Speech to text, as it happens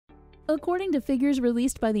According to figures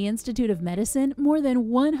released by the Institute of Medicine, more than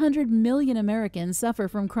 100 million Americans suffer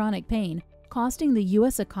from chronic pain, costing the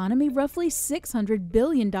U.S. economy roughly $600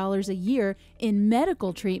 billion a year in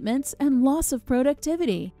medical treatments and loss of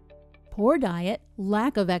productivity. Poor diet,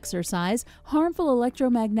 lack of exercise, harmful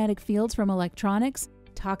electromagnetic fields from electronics,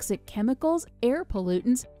 toxic chemicals, air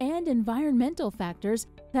pollutants, and environmental factors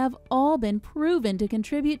have all been proven to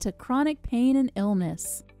contribute to chronic pain and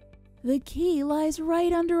illness. The key lies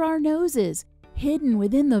right under our noses, hidden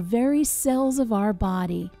within the very cells of our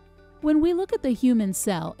body. When we look at the human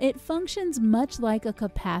cell, it functions much like a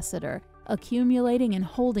capacitor, accumulating and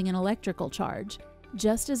holding an electrical charge.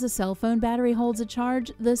 Just as a cell phone battery holds a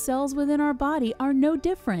charge, the cells within our body are no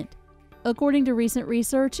different. According to recent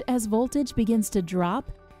research, as voltage begins to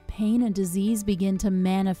drop, pain and disease begin to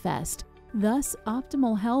manifest. Thus,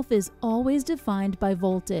 optimal health is always defined by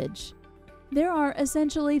voltage. There are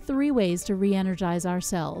essentially 3 ways to re-energize our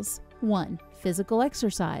cells. 1. Physical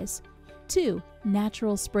exercise. 2.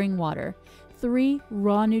 Natural spring water. 3.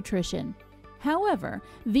 Raw nutrition. However,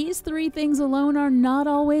 these 3 things alone are not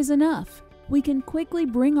always enough. We can quickly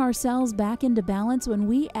bring our cells back into balance when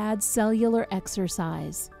we add cellular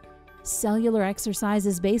exercise. Cellular exercise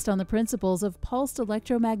is based on the principles of pulsed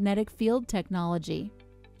electromagnetic field technology.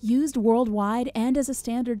 Used worldwide and as a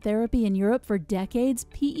standard therapy in Europe for decades,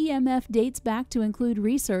 PEMF dates back to include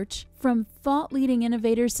research from thought-leading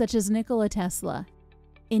innovators such as Nikola Tesla.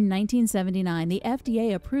 In 1979, the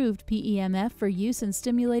FDA approved PEMF for use in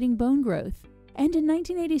stimulating bone growth, and in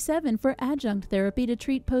 1987 for adjunct therapy to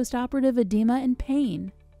treat postoperative edema and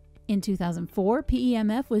pain. In 2004,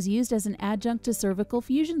 PEMF was used as an adjunct to cervical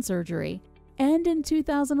fusion surgery, and in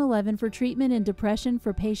 2011 for treatment in depression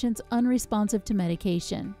for patients unresponsive to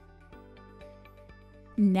medication.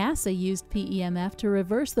 NASA used PEMF to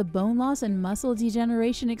reverse the bone loss and muscle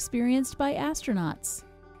degeneration experienced by astronauts.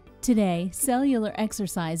 Today, cellular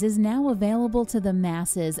exercise is now available to the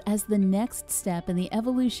masses as the next step in the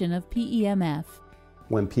evolution of PEMF.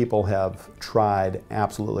 When people have tried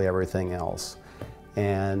absolutely everything else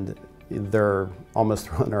and they're almost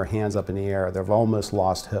throwing their hands up in the air, they've almost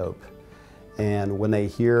lost hope. And when they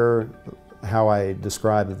hear how I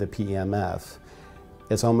describe the PEMF,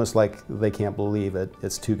 it's almost like they can't believe it.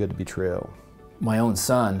 It's too good to be true. My own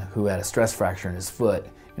son, who had a stress fracture in his foot,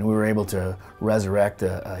 and we were able to resurrect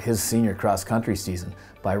his senior cross-country season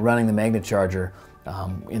by running the magnet charger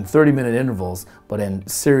in 30-minute intervals, but in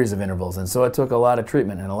series of intervals. And so it took a lot of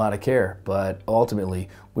treatment and a lot of care, but ultimately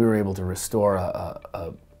we were able to restore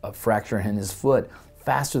a fracture in his foot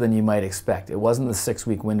faster than you might expect. It wasn't the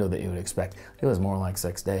 6-week window that you would expect. It was more like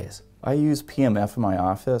 6 days. I use PEMF in my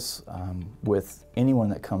office with anyone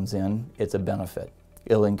that comes in. It's a benefit.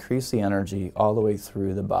 It'll increase the energy all the way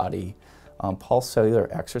through the body. Pulse cellular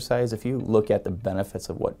exercise, if you look at the benefits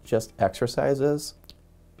of what just exercise is,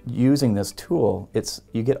 using this tool,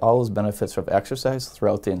 you get all those benefits of exercise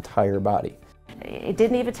throughout the entire body. It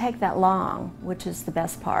didn't even take that long, which is the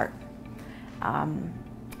best part.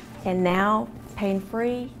 And now,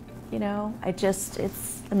 pain-free, you know,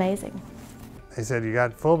 it's amazing. They said, you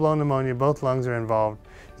got full-blown pneumonia, both lungs are involved.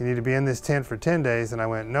 You need to be in this tent for 10 days. And I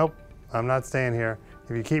went, nope, I'm not staying here.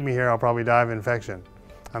 If you keep me here, I'll probably die of infection.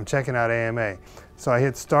 I'm checking out AMA. So I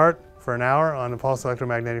hit start for an hour on the pulse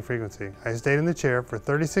electromagnetic frequency. I stayed in the chair for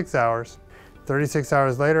 36 hours. 36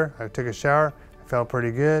 hours later, I took a shower. I felt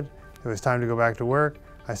pretty good. It was time to go back to work.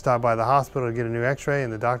 I stopped by the hospital to get a new x-ray,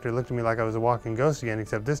 and the doctor looked at me like I was a walking ghost again,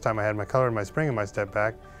 except this time I had my color and my spring in my step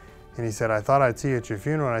back. And he said, I thought I'd see you at your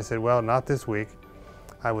funeral. And I said, well, not this week.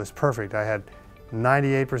 I was perfect. I had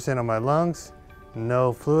 98% on my lungs,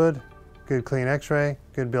 no fluid, good clean x-ray,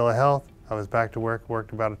 good bill of health. I was back to work,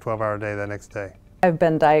 worked about a 12-hour day the next day. I've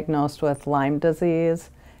been diagnosed with Lyme disease,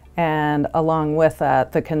 and along with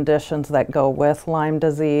that, the conditions that go with Lyme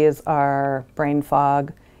disease are brain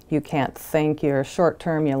fog. You can't think, your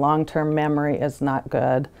short-term, your long-term memory is not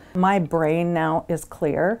good. My brain now is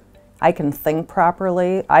clear. I can think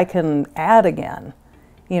properly. I can add again,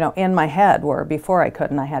 you know, in my head, where before I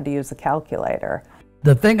couldn't, I had to use a calculator.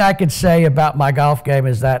 The thing I could say about my golf game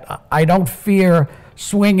is that I don't fear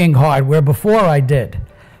swinging hard, where before I did.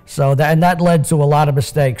 So that led to a lot of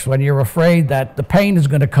mistakes. When you're afraid that the pain is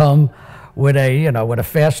going to come with a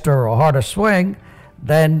faster or harder swing,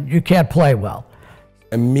 then you can't play well.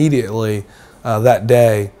 Immediately that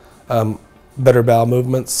day, better bowel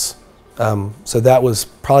movements. So that was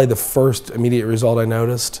probably the first immediate result I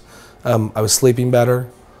noticed. I was sleeping better.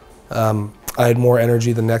 I had more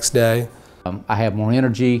energy the next day. I have more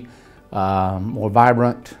energy, more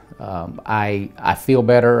vibrant. I feel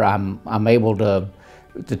better. I'm able to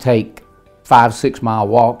take 5-6 mile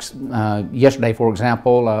walks. Yesterday, for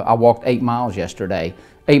example, I walked 8 miles yesterday.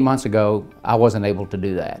 8 months ago, I wasn't able to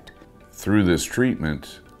do that. Through this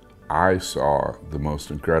treatment, I saw the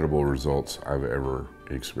most incredible results I've ever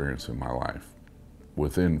experienced in my life.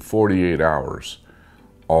 Within 48 hours,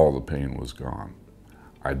 all the pain was gone.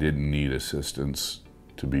 I didn't need assistance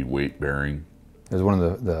to be weight bearing. There's one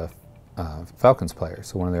of the Falcons players,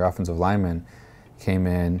 so one of their offensive linemen came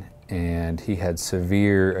in and he had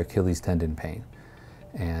severe Achilles tendon pain.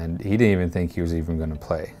 And he didn't even think he was even going to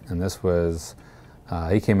play. And this was,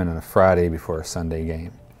 he came in on a Friday before a Sunday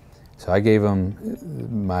game. So I gave him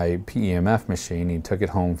my PEMF machine. He took it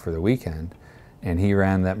home for the weekend, and he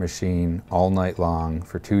ran that machine all night long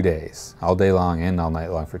for 2 days, all day long and all night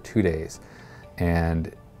long for 2 days.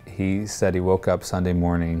 And he said he woke up Sunday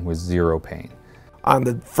morning with 0 pain. On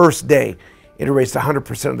the first day, it erased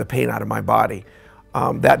 100% of the pain out of my body.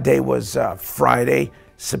 That day was Friday,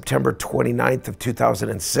 September 29th of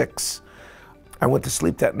 2006. I went to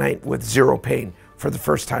sleep that night with 0 pain for the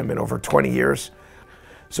first time in over 20 years.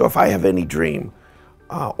 So if I have any dream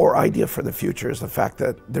or idea for the future, is the fact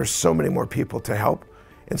that there's so many more people to help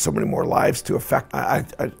and so many more lives to affect.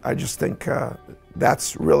 I just think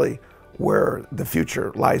that's really where the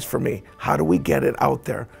future lies for me. How do we get it out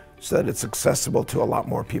there so that it's accessible to a lot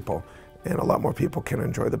more people and a lot more people can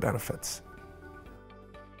enjoy the benefits?